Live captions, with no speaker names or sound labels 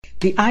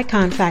The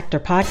Icon Factor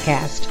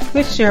podcast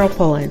with Sherl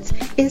Pullins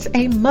is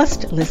a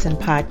must-listen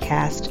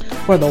podcast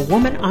for the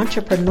woman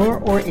entrepreneur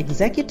or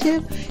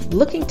executive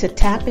looking to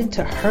tap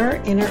into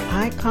her inner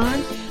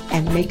icon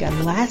and make a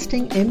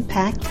lasting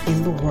impact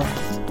in the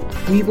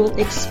world. We will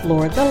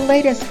explore the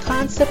latest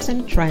concepts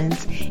and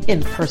trends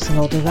in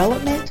personal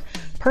development,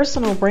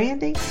 personal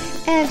branding,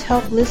 and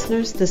help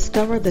listeners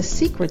discover the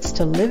secrets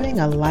to living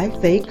a life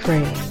they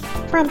crave.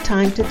 From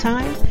time to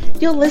time,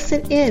 you'll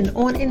listen in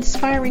on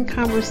inspiring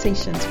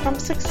conversations from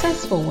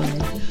successful women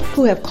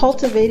who have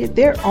cultivated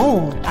their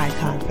own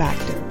Icon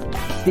Factor.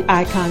 The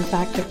Icon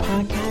Factor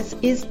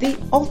podcast is the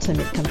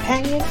ultimate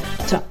companion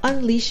to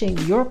unleashing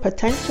your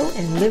potential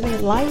and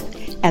living life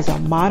as a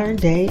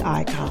modern-day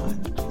icon.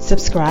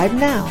 Subscribe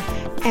now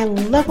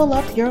and level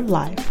up your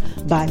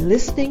life by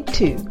listening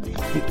to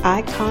the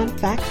Icon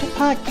Factor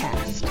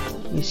podcast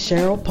with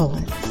Sherl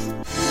Pullins.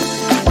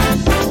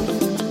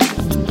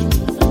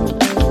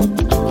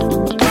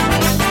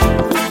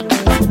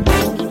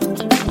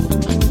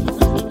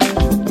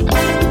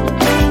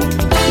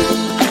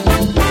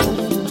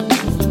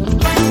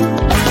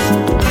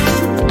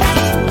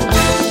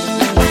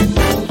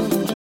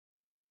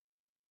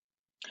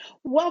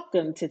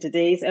 Welcome to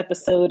today's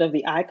episode of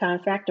the Icon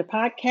Factor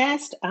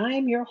podcast.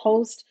 I'm your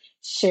host,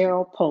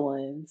 Sherl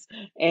Pullins.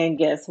 And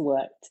guess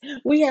what?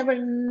 We have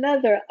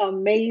another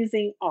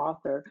amazing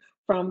author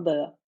from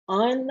the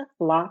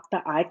Unlock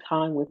the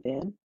Icon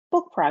Within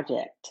book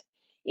project.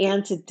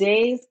 And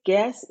today's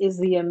guest is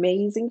the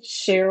amazing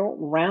Sherl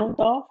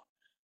Sherl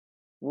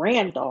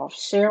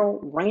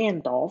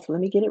Randolph, let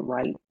me get it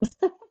right,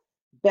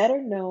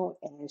 better known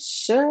as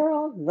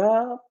Sherl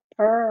the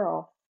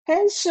Pearl.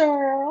 Hey,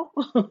 Sherl.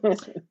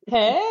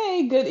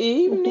 Hey, good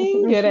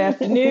evening, good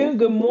afternoon,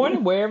 good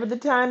morning, wherever the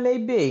time may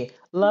be.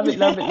 Love it,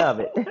 love it, love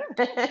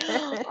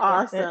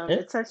Awesome.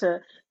 it.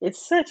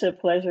 It's such a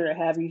pleasure to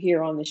have you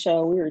here on the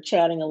show. We were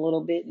chatting a little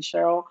bit, and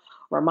Cheryl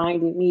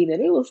reminded me that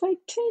it was like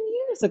 10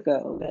 years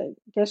ago that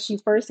I guess she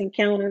first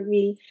encountered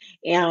me,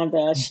 and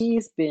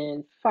she's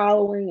been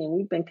following and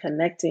we've been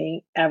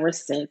connecting ever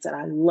since. And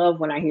I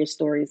love when I hear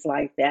stories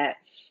like that.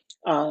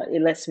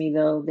 It lets me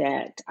know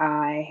that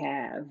I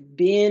have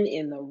been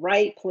in the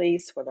right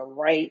place for the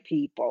right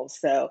people.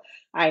 So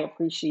I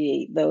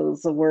appreciate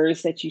those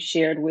words that you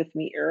shared with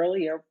me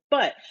earlier.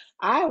 But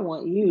I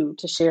want you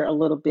to share a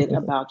little bit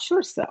about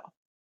yourself.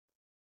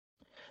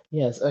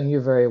 Yes, and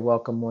you're very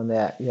welcome on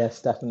that.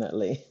 Yes,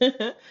 definitely.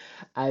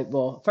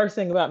 Well, first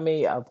thing about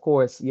me, of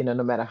course, no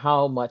matter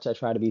how much I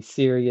try to be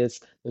serious,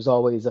 there's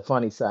always a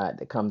funny side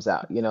that comes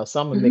out. So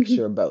I'm a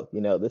mixture of both,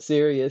 the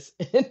serious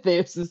and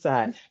there's the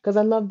side, because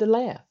I love to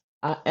laugh.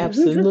 I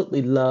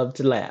absolutely love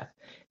to laugh.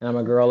 And I'm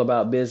a girl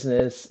about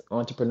business,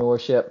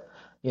 entrepreneurship,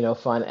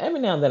 fun.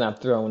 Every now and then I'm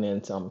thrown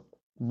in some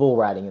bull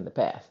riding in the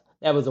past.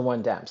 That was a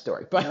one-time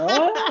story, but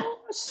Oh,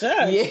 yeah.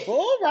 shucks,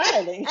 bull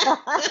riding.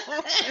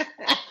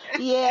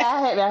 Yeah,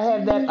 I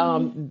had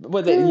that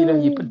with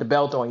it, you put the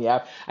belt on you.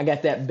 I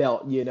got that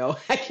belt,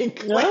 I can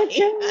claim.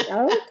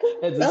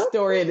 There's a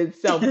story in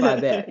itself by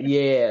that.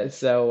 Yeah.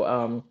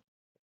 So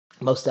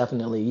most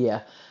definitely,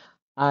 yeah.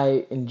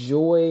 I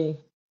enjoy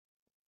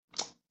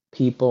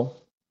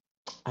people.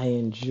 I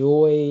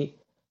enjoy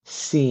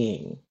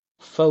seeing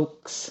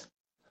folks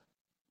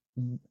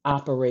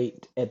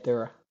operate at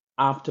their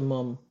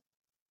optimum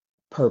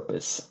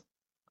purpose.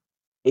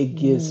 It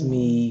gives Mm,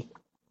 me,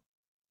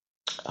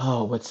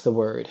 oh, what's the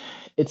word?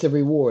 It's a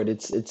reward.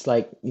 It's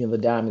like, the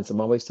diamonds.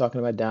 I'm always talking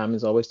about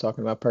diamonds, always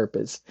talking about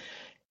purpose.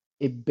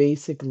 It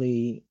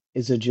basically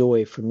is a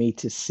joy for me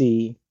to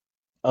see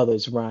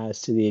others rise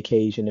to the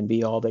occasion and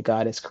be all that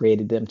God has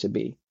created them to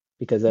be,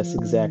 because that's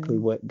exactly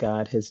mm. what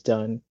God has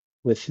done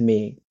with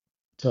me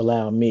to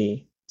allow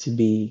me to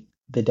be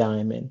the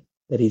diamond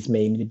that He's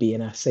made me to be.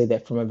 And I say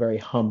that from a very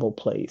humble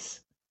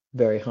place,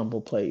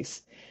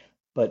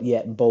 but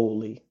yet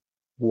boldly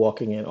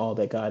walking in all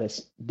that God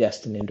has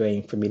destined and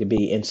dreamed for me to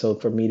be. And so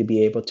for me to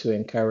be able to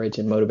encourage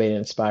and motivate and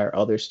inspire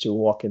others to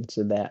walk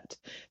into that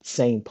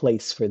same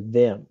place for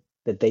them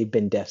that they've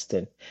been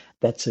destined,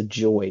 that's a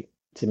joy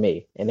to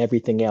me. And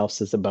everything else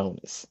is a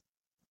bonus.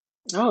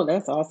 Oh,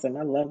 that's awesome.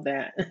 I love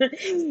that.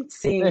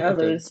 Seeing Thank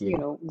others,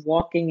 you.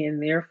 walking in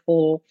their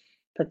full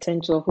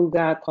potential, who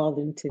God called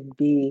them to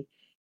be,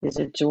 is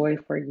a joy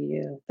for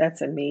you. That's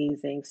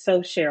amazing.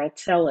 So, Cheryl,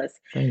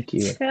 Thank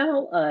you.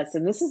 tell us,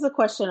 and this is a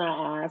question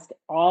I ask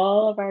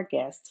all of our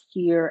guests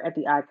here at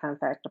the Icon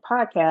Factor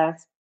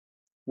podcast.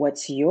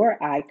 What's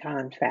your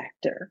icon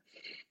factor?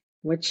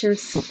 What's your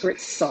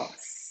secret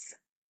sauce?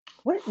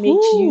 What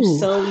makes you Whew.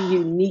 so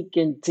unique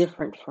and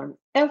different from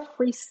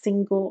every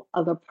single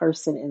other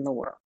person in the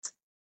world?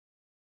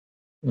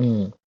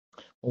 Mm.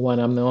 One,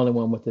 I'm the only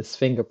one with this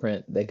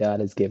fingerprint that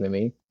God has given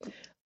me.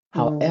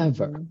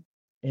 However, Mhm.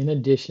 in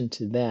addition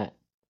to that,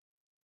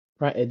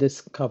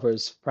 this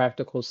covers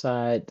practical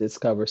side, this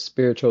covers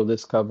spiritual,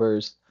 this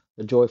covers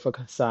the joyful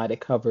side,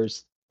 it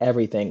covers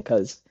everything,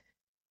 because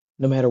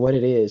no matter what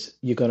it is,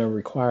 you're going to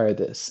require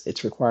this.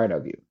 It's required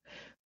of you.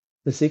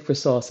 The secret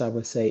sauce, I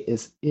would say,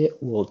 is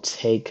it will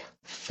take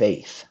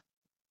faith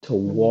to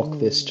walk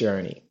this Mm.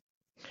 journey.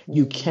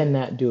 You Mm-hmm.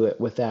 cannot do it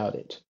without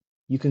it.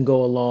 You can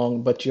go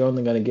along, but you're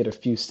only going to get a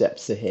few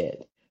steps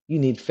ahead. You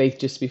need faith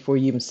just before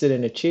you even sit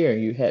in a chair.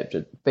 You have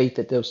to faith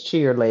that those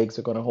chair legs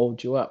are going to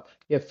hold you up.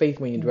 You have faith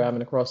when you're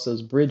driving across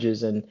those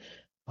bridges and,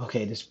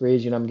 okay, this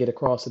bridge, I'm get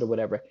across it or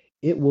whatever.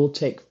 It will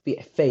take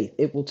faith.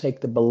 It will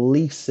take the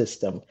belief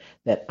system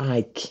that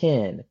I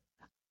can,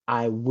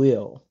 I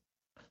will,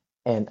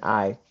 and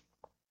I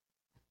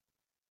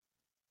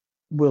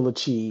will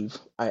achieve.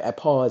 I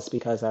paused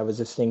because I was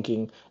just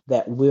thinking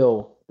that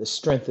will, the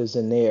strength is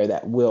in there,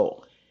 that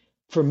will.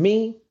 For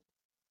me,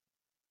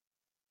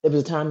 there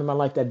was a time in my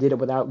life that I did it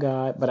without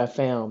God, but I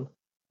found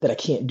that I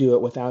can't do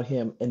it without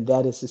Him. And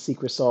that is the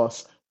secret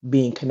sauce,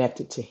 being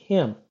connected to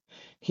Him,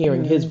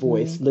 hearing His Mm-hmm.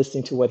 voice,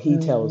 listening to what He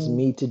tells Mm-hmm.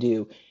 me to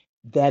do.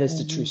 That is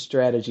the true Mm-hmm.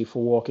 strategy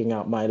for walking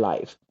out my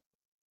life.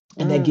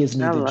 And that Mm, gives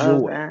me I the love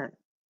joy. that.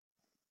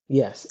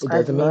 Yes, it I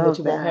doesn't mean that love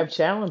you won't that. have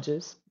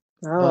challenges,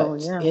 Oh, but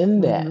yeah.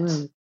 in that,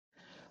 Mm-hmm.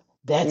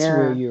 that's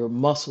where Yeah. your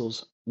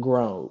muscles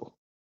grow.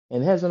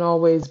 And it hasn't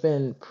always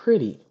been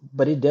pretty,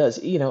 but it does.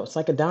 It's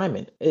like a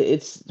diamond.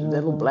 It's that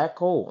little Mm-hmm. black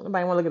hole.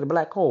 Nobody want to look at a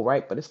black hole,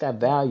 right? But it's got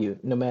value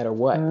no matter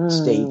what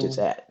stage it's Mm-hmm.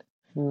 at.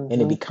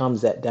 And it Mm-hmm.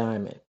 becomes that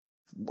diamond,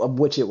 of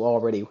which it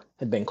already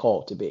had been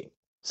called to be.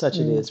 Such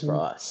it is for Mm-hmm.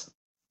 us.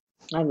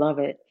 I love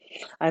it.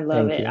 I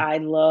love Thank it. you. I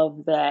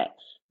love that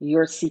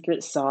your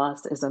secret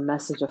sauce is a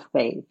message of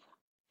faith,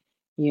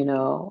 you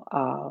know.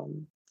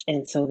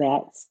 And so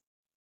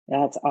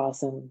that's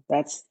awesome.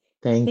 I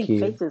Thank think you.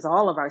 faith is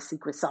all of our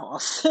secret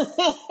sauce.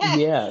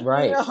 Yeah,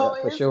 You right. know,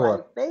 For it's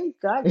like sure. faith,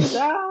 God,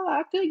 child,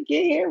 I couldn't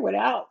get here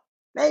without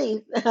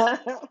faith.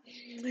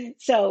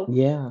 So,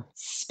 Yeah.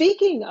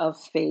 speaking of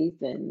faith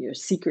and your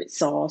secret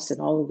sauce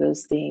and all of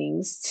those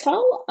things,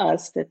 tell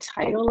us the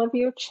title of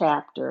your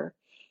chapter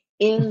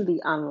in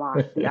the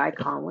Unlock the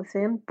Icon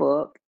Within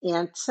book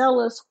and tell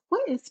us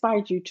what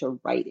inspired you to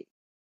write it.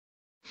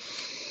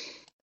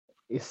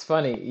 It's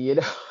funny,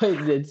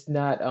 it's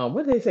not,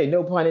 what do they say?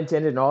 No pun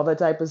intended and all that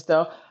type of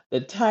stuff.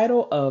 The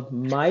title of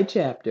my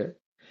chapter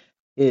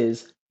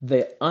is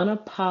The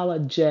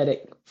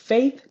Unapologetic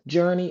Faith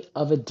Journey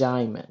of a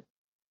Diamond.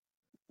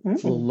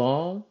 It's a little Mm,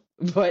 long,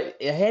 but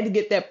I had to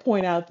get that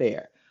point out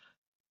there.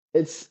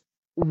 It's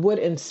what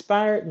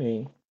inspired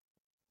me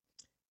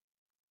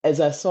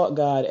as I sought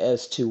God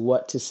as to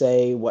what to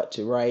say, what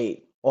to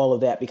write, all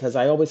of that, because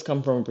I always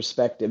come from a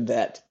perspective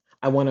that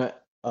I want to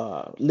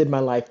live my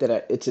life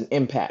that it's an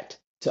impact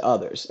to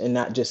others and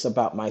not just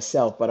about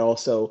myself, but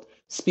also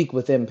speak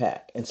with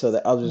impact. And so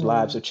that others'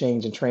 lives are mm,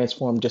 changed and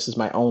transformed just as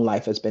my own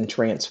life has been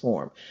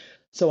transformed.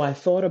 So I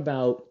thought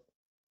about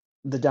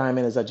the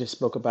diamond, as I just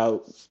spoke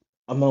about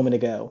a moment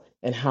ago,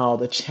 and how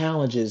the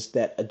challenges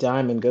that a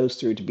diamond goes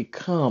through to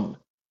become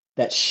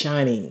that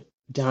shining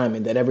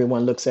diamond that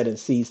everyone looks at and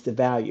sees the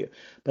value.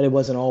 But it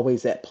wasn't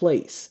always that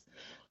place.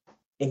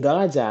 In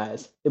God's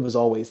eyes, it was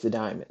always the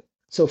diamond.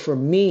 So for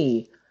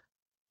me,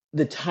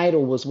 the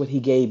title was what He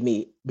gave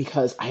me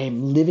because I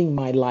am living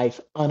my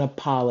life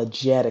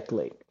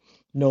unapologetically,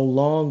 no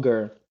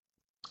longer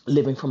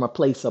living from a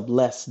place of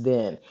less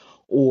than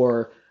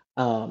or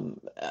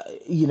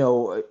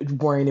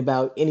worrying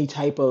about any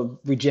type of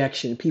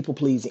rejection, people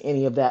pleasing,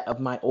 any of that of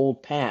my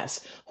old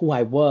past, who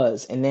I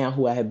was and now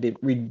who I have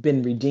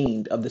been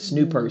redeemed of this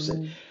new person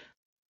mm,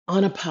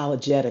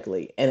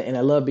 unapologetically. And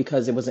I love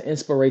because it was an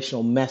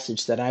inspirational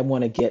message that I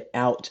want to get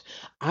out.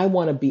 I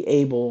want to be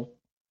able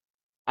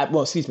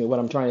well, excuse me, what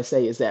I'm trying to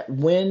say is that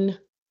when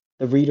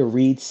the reader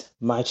reads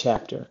my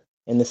chapter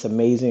in this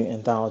amazing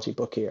anthology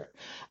book here,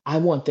 I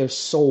want their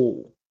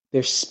soul,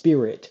 their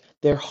spirit,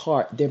 their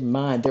heart, their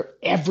mind, their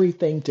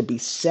everything to be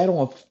set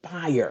on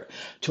fire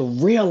to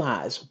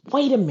realize,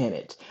 wait a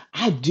minute,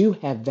 I do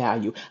have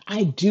value.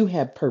 I do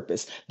have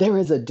purpose. There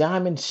is a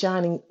diamond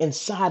shining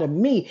inside of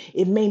me.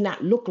 It may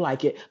not look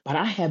like it, but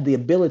I have the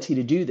ability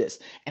to do this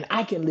and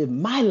I can live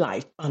my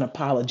life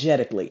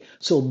unapologetically.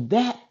 So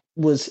that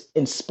was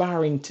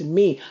inspiring to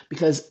me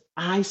because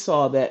I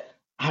saw that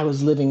I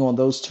was living on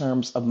those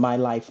terms of my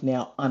life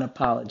now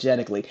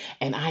unapologetically.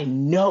 And I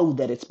know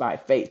that it's by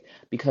faith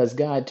because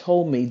God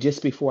told me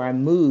just before I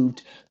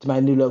moved to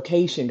my new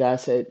location, God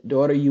said,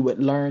 daughter, you would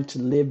learn to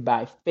live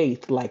by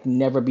faith like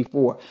never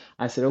before.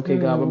 I said, okay,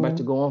 God, I'm about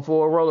to mm, go on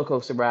for a roller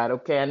coaster ride.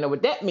 Okay, I know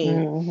what that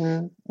means.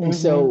 mhm, And mhm,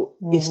 so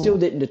it still mhm,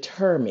 didn't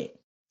deter me.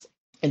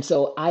 And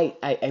so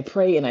I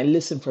pray and I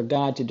listen for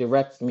God to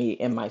direct me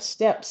in my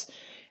steps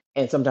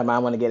and sometimes I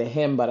want to get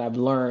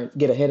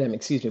ahead of him,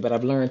 excuse me, but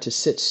I've learned to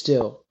sit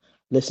still,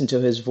 listen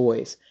to his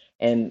voice,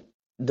 and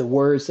the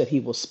words that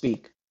he will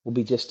speak will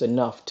be just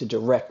enough to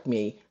direct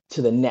me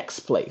to the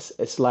next place.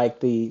 It's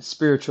like the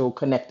spiritual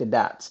connected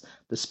dots,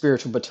 the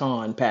spiritual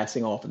baton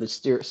passing off of the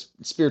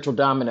spiritual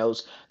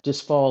dominoes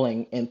just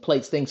falling in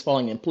place, things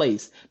falling in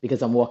place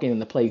because I'm walking in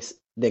the place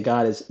that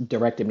God has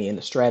directed me in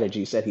the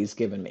strategies that he's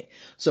given me.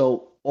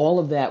 So all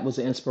of that was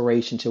an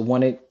inspiration to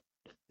want to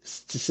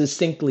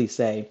succinctly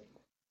say,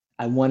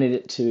 I wanted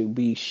it to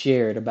be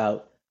shared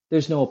about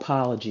there's no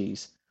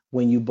apologies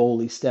when you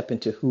boldly step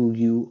into who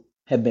you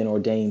have been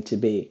ordained to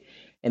be.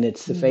 And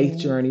it's the faith mhm,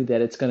 journey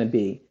that it's going to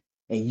be.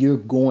 and you're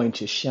going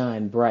to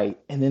shine bright.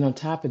 And then on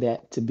top of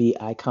that, to be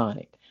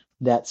iconic.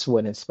 That's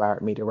what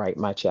inspired me to write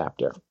my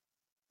chapter.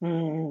 I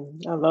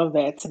love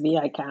that. To be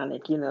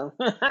iconic,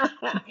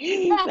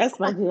 that's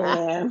my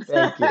jam.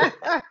 Thank you.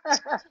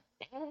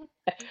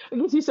 I'll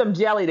get you some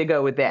jelly to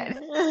go with that.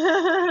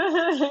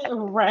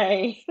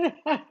 Right.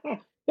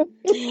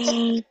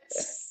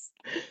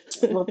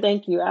 Well,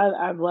 thank you.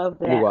 I love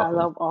You're that. I welcome.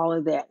 love all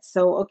of that.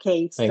 So,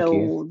 okay, Thank you.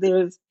 so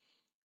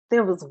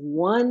there was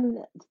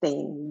one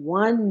thing,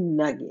 one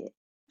nugget,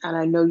 and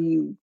I know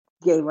you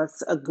gave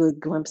us a good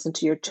glimpse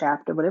into your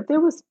chapter, but if there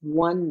was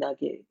one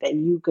nugget that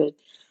you could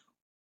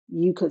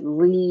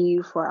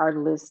leave for our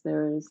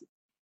listeners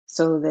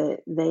so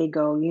that they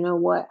go, you know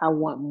what, I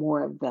want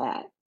more of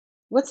that.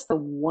 What's the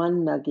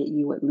one nugget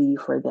you would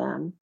leave for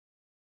them?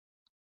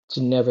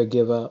 To never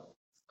give up,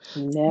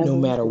 no Never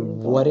matter give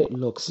what up. it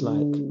looks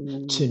like.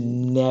 To Mm,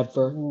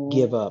 never mm,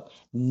 give up,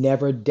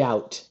 never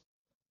doubt,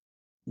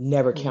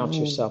 never count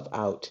yourself mm,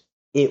 out.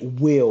 It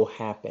will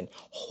happen.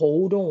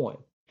 Hold on.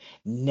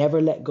 Never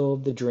let go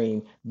of the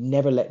dream.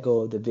 Never let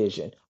go of the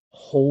vision.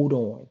 Hold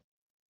on.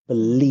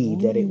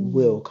 Believe that it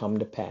will mm. come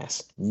to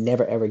pass.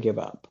 Never ever give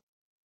up.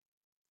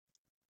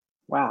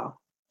 Wow.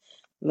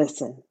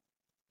 Listen,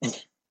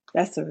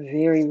 that's a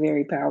very,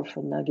 very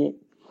powerful nugget.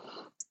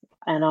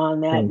 And on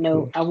that Thank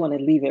note, you. I want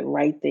to leave it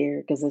right there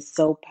because it's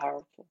so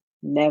powerful.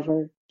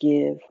 Never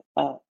give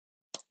up.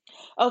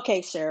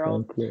 Okay,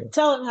 Cheryl, Thank you.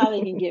 tell them how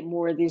they can get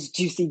more of this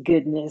juicy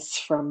goodness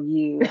from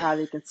you, how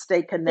they can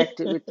stay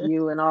connected with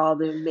you and all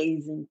the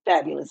amazing,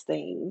 fabulous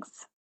things.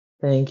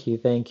 Thank you.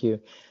 Thank you.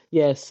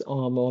 Yes,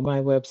 on my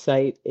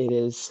website, it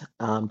is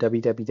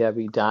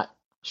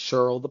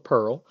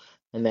www.sherlthepearl,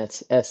 and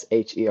that's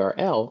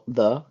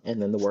Sherl,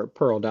 and then the word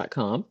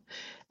pearl.com.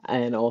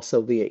 And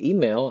also via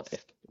email,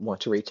 if you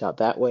want to reach out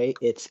that way,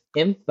 it's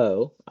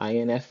info,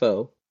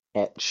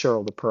 at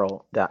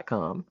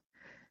sherlthepearl.com.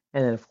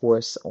 And then, of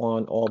course,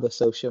 on all the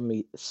social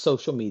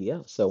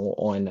media, so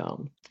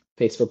on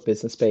Facebook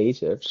business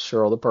page of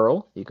Sherl the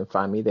Pearl, you can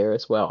find me there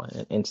as well,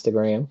 and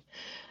Instagram.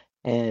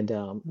 And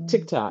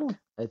TikTok, Mhm.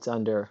 it's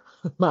under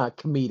my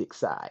comedic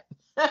side.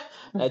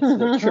 That's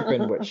the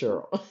Trippin' with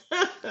Cheryl.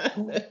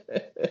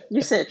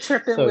 You said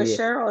tripping So with yeah,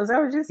 Cheryl. Is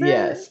that what you said?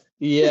 yes,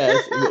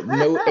 yes, with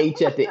no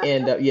H at the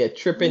end of yeah,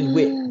 Trippin'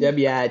 with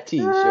WIT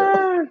Cheryl.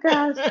 Oh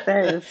gosh,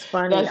 that is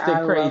funny. That's the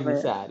I love crazy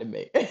it. side of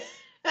me.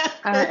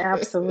 I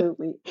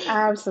absolutely,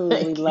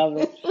 absolutely Thank love you.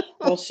 it.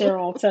 Well, Cheryl,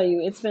 I'll tell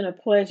you, it's been a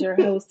pleasure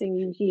hosting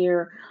you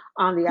here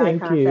on the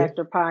Thank Icon you.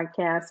 Factor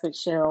podcast with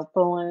Cheryl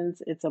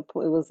Pullins. It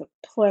was a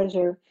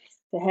pleasure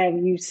to have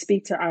you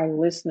speak to our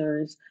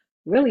listeners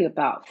really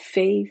about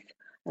faith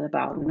and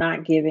about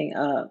not giving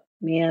up.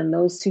 Man,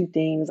 those two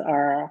things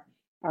are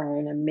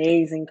an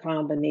amazing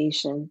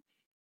combination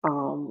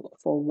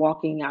for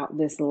walking out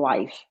this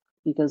life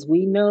because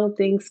we know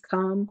things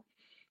come.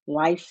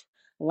 Life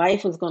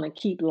life is going to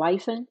keep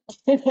lifing.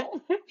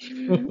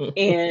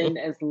 And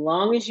as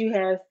long as you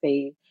have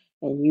faith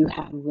and you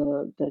have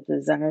the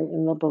desire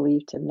and the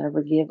belief to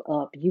never give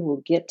up, you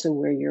will get to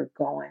where you're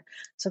going.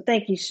 So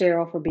thank you,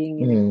 Cheryl, for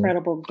being an Mm,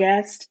 incredible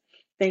guest.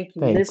 Thank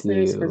you, thank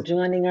listeners, for you.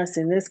 joining us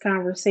in this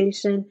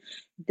conversation.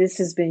 This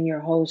has been your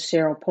host,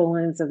 Cheryl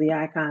Pullins of the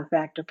Icon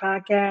Factor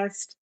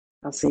podcast.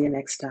 I'll see you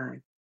next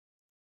time.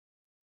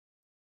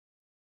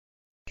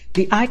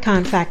 The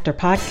Icon Factor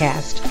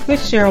podcast with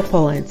Sherl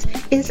Pullins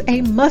is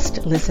a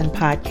must-listen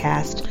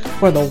podcast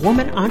for the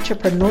woman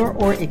entrepreneur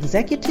or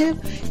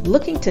executive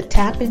looking to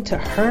tap into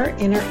her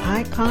inner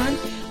icon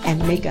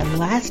and make a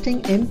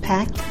lasting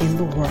impact in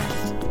the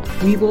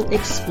world. We will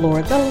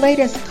explore the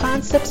latest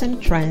concepts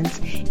and trends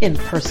in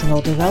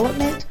personal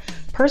development,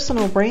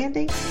 personal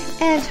branding,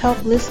 and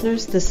help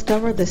listeners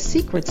discover the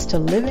secrets to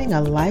living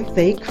a life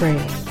they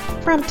crave.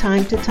 From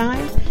time to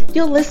time,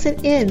 you'll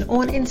listen in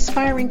on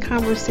inspiring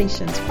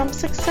conversations from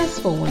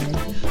successful women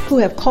who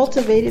have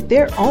cultivated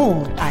their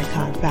own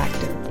Icon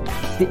Factor.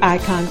 The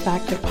Icon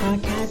Factor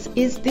podcast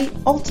is the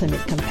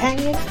ultimate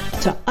companion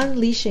to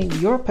unleashing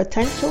your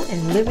potential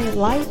and living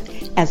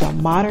life as a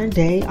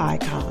modern-day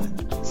icon.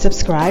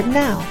 Subscribe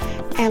now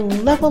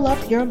and level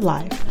up your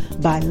life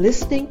by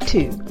listening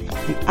to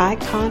the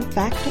Icon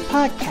Factor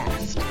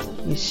podcast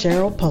with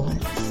Sherl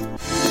Pullins.